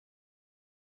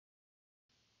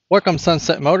Welcome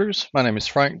Sunset Motors. My name is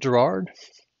Frank Gerard.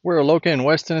 We're located in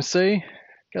West Tennessee.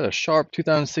 Got a sharp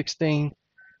 2016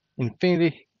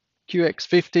 Infiniti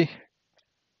QX50.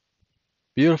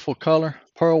 Beautiful color,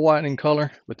 pearl white in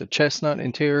color with the chestnut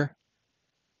interior.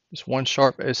 Just one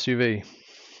sharp SUV.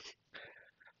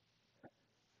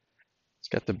 It's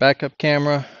got the backup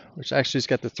camera, which actually has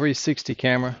got the 360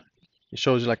 camera. It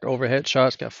shows you like overhead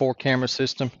shots. Got 4 camera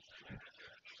system.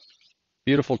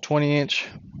 Beautiful 20-inch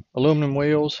aluminum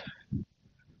wheels.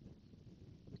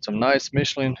 Some nice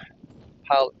Michelin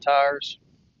Pilot tires.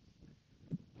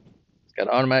 It's got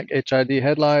automatic HID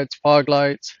headlights, fog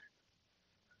lights.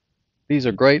 These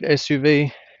are great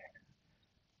SUV.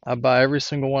 I buy every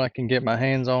single one I can get my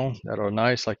hands on that are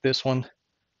nice like this one.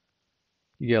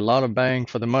 You get a lot of bang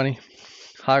for the money.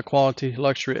 High quality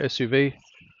luxury SUV.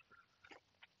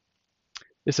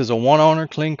 This is a one owner,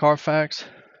 clean Carfax,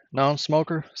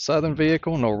 non-smoker, southern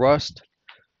vehicle, no rust.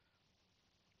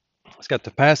 It's got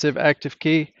the passive active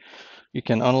key. You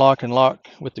can unlock and lock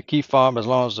with the key fob as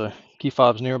long as the key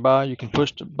fob's nearby. You can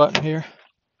push the button here.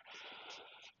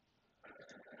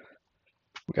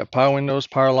 We got power windows,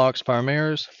 power locks, power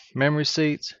mirrors, memory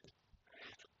seats.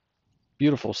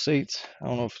 Beautiful seats. I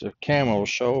don't know if the camera will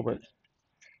show, but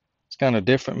it's kind of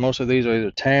different. Most of these are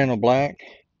either tan or black.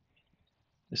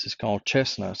 This is called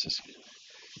Chestnut. It's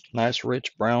nice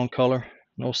rich brown color.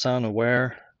 No sign of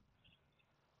wear.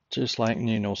 Just like,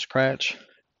 scratch.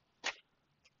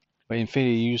 But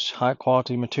Infiniti use high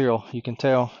quality material. You can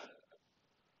tell.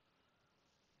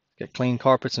 Got clean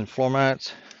carpets and floor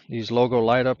mats. These logo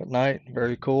light up at night.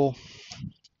 Very cool.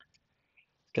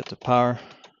 Got the power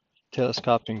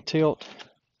telescoping tilt.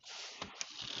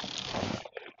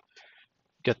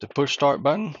 Got the push start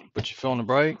button. Put your foot on the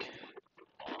brake.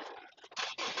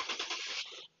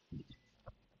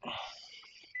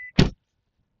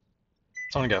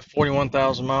 It's only got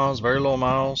 41,000 miles. Very low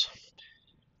miles.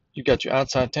 You got your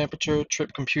outside temperature,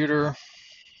 trip computer,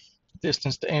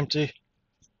 distance to empty,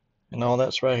 and all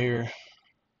that's right here.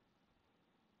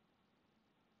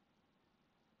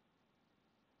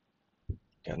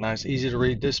 Got a nice easy to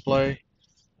read display,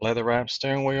 leather wrapped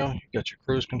steering wheel. You got your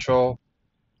cruise control,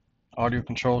 audio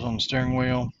controls on the steering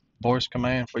wheel, voice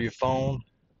command for your phone,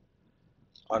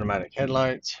 automatic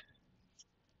headlights.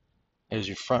 There's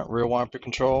your front rear wiper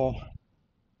control.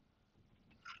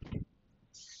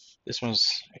 This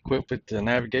one's equipped with the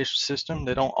navigation system.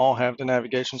 They don't all have the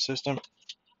navigation system,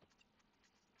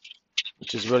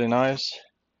 which is really nice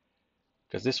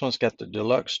because this one's got the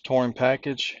deluxe touring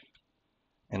package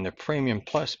and the premium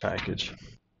plus package.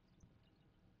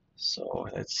 So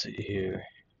let's see here.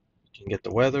 You can get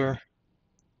the weather.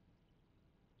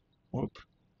 Whoop.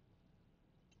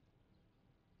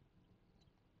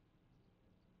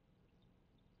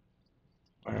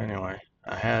 But anyway,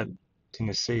 I had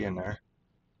Tennessee in there.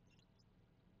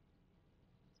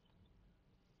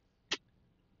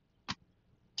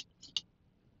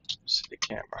 See the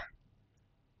camera.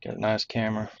 Got a nice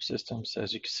camera system. So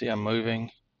as you can see, I'm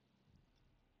moving,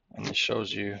 and it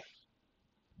shows you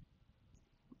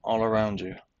all around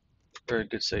you. Very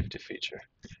good safety feature.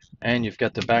 And you've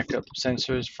got the backup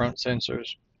sensors, front sensors,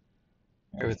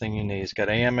 everything you need. It's got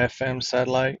AM, FM,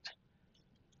 satellite,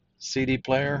 CD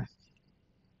player,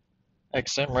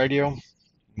 XM radio,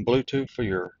 Bluetooth for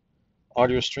your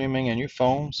audio streaming and your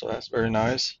phone. So that's very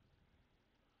nice.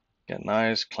 Got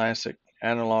nice classic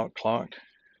analog clock.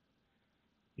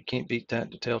 You can't beat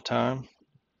that to tell time.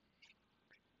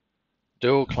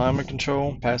 Dual climate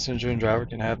control. Passenger and driver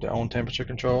can have their own temperature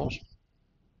controls.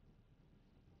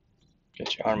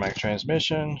 Get your automatic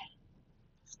transmission.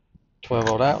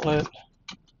 12-volt outlet.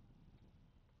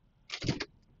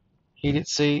 Heated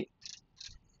seat.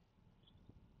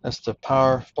 That's the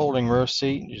power folding rear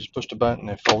seat. You just push the button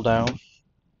and they fold down.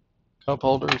 Cup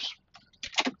holders.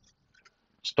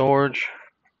 Storage.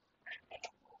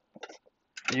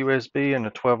 USB and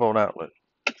a 12-volt outlet.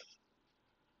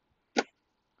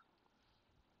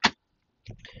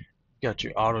 Got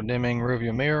your auto dimming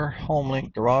rearview mirror, home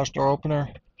link garage door opener,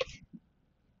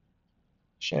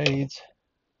 shades,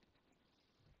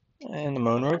 and the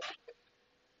moonroof.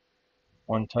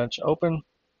 One touch open.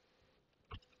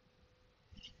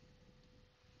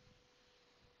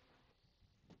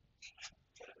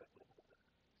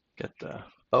 Got the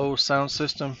Bose sound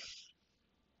system.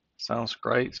 Sounds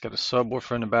great. It's got a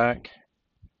subwoofer in the back.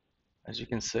 As you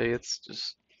can see, it's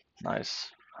just nice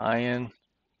high-end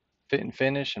fit and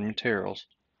finish and materials.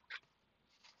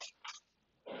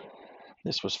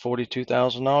 This was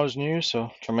 $42,000 new,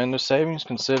 so tremendous savings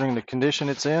considering the condition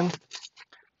it's in.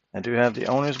 I do have the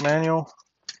owner's manual,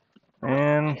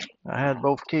 and I had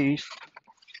both keys.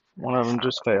 One of them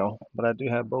just fell, but I do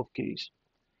have both keys.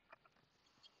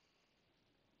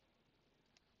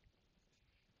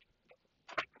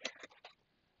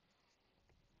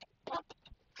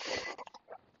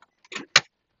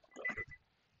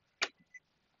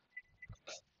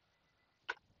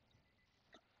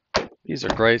 These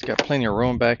are great. It's got plenty of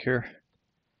room back here.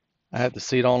 I had the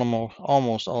seat on them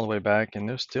almost all the way back, and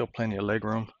there's still plenty of leg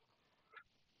room.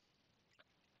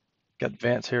 Got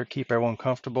vents here, keep everyone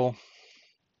comfortable.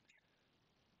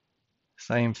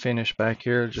 Same finish back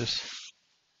here, just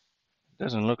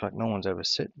doesn't look like no one's ever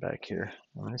sit back here.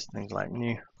 I mean, this thing's like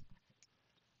new.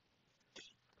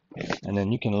 And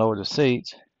then you can lower the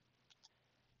seats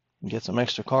and get some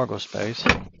extra cargo space.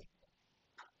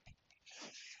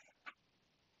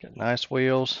 Got nice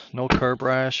wheels, no curb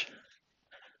rash,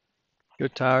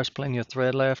 good tires, plenty of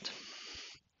tread left.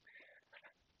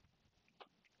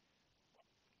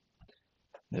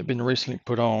 They've been recently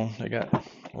put on. They got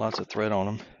lots of tread on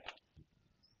them.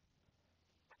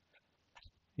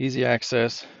 Easy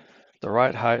access, the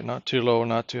right height, not too low,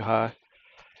 not too high.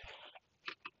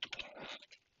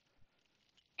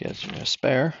 Gets you a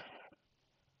spare.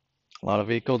 A lot of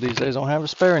vehicles these days don't have a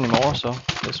spare anymore, so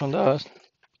this one does.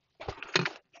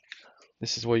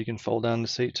 This is where you can fold down the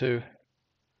seat too.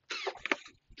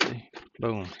 See?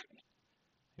 Boom.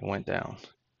 It went down.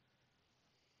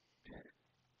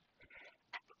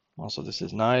 Also, this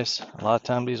is nice. A lot of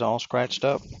times these are all scratched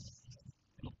up.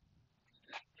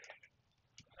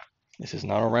 This is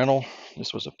not a rental.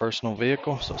 This was a personal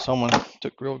vehicle, so someone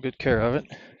took real good care of it.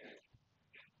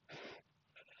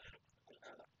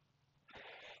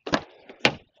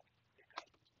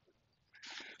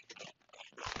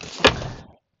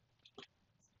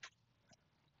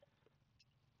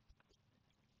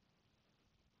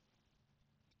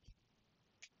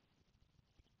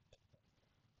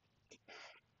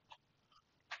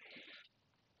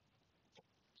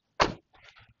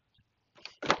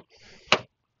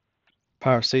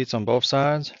 Power seats on both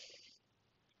sides.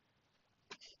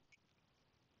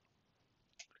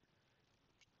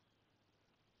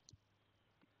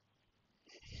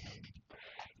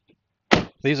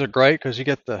 These are great because you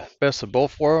get the best of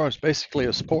both worlds. It's basically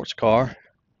a sports car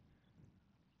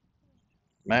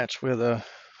matched with a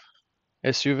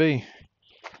SUV.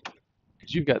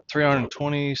 Because you've got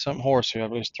 320 something horse here. I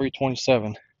believe it's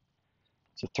 327.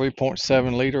 It's a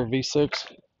 3.7 liter V6.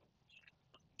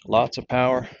 Lots of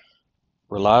power,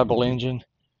 reliable engine,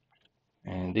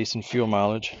 and decent fuel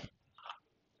mileage.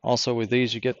 Also with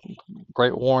these you get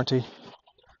great warranty.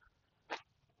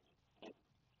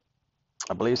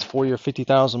 I believe it's 40 or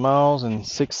 50,000 miles and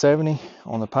 670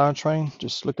 on the powertrain.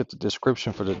 Just look at the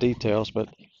description for the details, but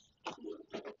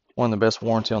one of the best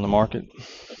warranty on the market.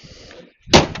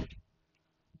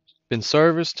 Been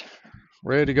serviced,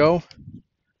 ready to go. If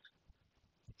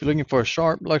you're looking for a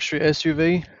sharp luxury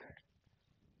SUV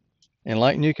in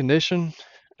like new condition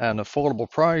at an affordable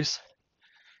price,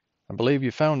 I believe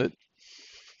you found it.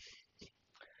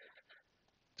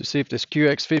 To see if this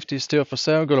QX50 is still for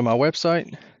sale, go to my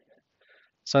website,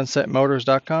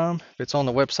 sunsetmotors.com. If it's on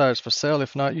the website, it's for sale.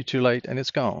 If not, you're too late and it's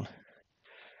gone.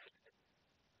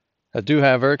 I do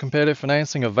have very competitive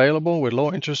financing available with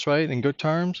low interest rate and good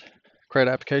terms.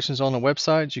 Credit applications on the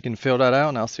website. You can fill that out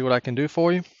and I'll see what I can do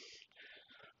for you.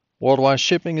 Worldwide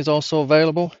shipping is also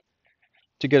available.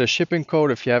 To get a shipping quote,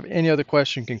 if you have any other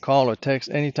question, you can call or text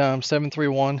anytime,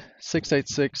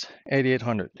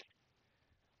 731-686-8800.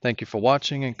 Thank you for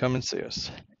watching and come and see us.